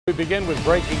We begin with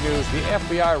breaking news. The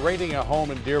FBI raiding a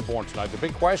home in Dearborn tonight. The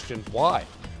big question, why?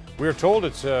 We're told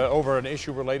it's over an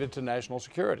issue related to national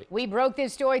security. We broke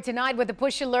this story tonight with a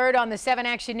push alert on the 7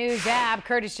 Action News app.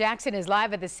 Curtis Jackson is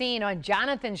live at the scene on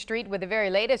Jonathan Street with the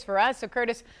very latest for us. So,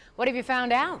 Curtis, what have you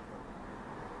found out?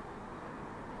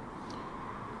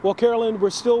 Well, Carolyn,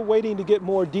 we're still waiting to get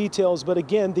more details, but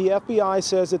again, the FBI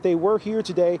says that they were here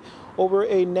today over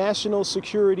a national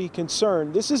security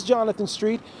concern. This is Jonathan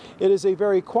Street. It is a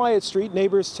very quiet street.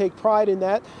 Neighbors take pride in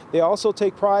that. They also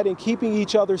take pride in keeping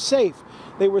each other safe.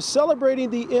 They were celebrating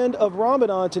the end of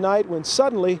Ramadan tonight when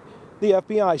suddenly the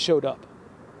FBI showed up.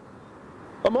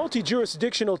 A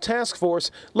multi-jurisdictional task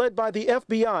force led by the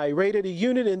FBI raided a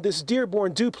unit in this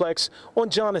Dearborn duplex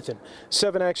on Jonathan.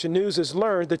 7 Action News has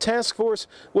learned the task force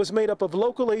was made up of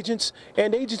local agents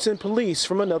and agents and police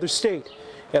from another state.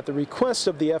 At the request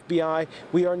of the FBI,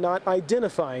 we are not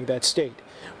identifying that state.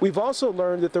 We've also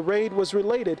learned that the raid was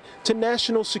related to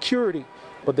national security,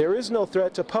 but there is no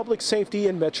threat to public safety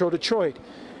in Metro Detroit.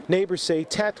 Neighbors say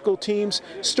tactical teams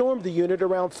stormed the unit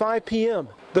around 5 p.m.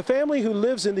 The family who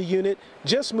lives in the unit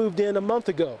just moved in a month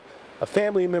ago. A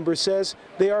family member says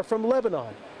they are from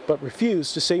Lebanon, but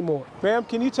refuse to say more. Ma'am,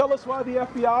 can you tell us why the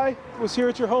FBI was here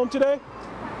at your home today?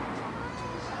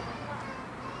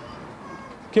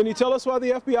 Can you tell us why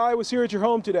the FBI was here at your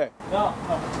home today? No,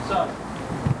 sorry.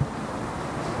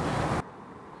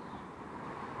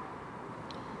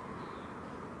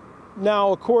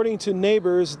 Now, according to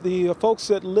neighbors, the folks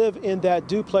that live in that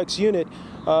duplex unit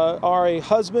are a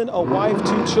husband, a wife,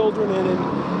 2 children, and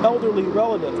an elderly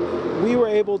relative. We were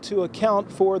able to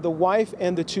account for the wife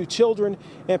and the 2 children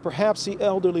and perhaps the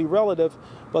elderly relative,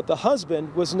 but the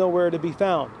husband was nowhere to be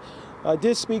found. I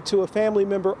did speak to a family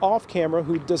member off camera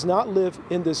who does not live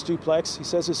in this duplex. He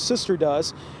says his sister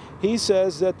does. He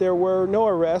says that there were no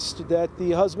arrests, that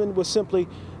the husband was simply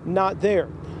not there.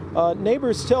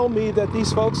 Neighbors tell me that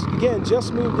these folks, again,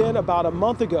 just moved in about a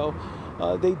month ago.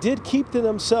 They did keep to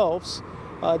themselves,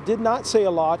 did not say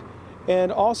a lot,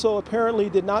 and also apparently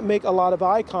did not make a lot of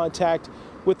eye contact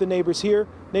with the neighbors here.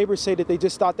 Neighbors say that they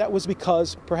just thought that was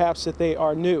because perhaps that they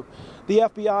are new. The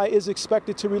FBI is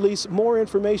expected to release more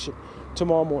information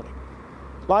tomorrow morning.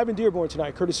 Live in Dearborn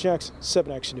tonight, Curtis Jackson, 7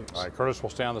 Action News. All right, Curtis, we'll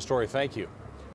stay on the story. Thank you.